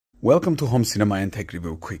Welcome to Home Cinema and Tech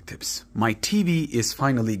Review Quick Tips. My TV is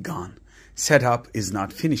finally gone. Setup is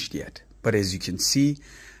not finished yet, but as you can see,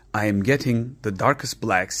 I am getting the darkest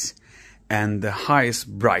blacks and the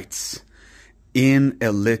highest brights in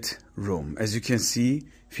a lit room. As you can see,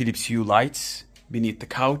 Philips Hue lights beneath the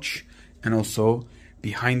couch and also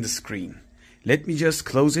behind the screen. Let me just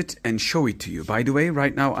close it and show it to you. By the way,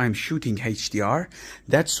 right now I'm shooting HDR.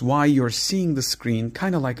 That's why you're seeing the screen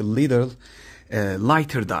kind of like a little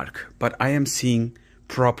lighter dark, but I am seeing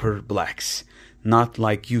proper blacks, not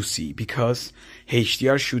like you see, because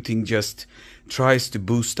HDR shooting just tries to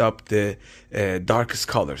boost up the darkest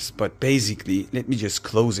colors. But basically, let me just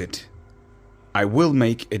close it. I will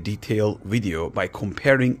make a detailed video by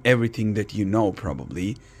comparing everything that you know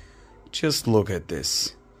probably. Just look at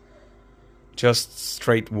this. Just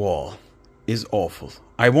straight wall is awful.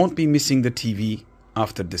 I won't be missing the TV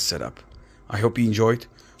after this setup. I hope you enjoyed.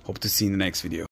 Hope to see you in the next video.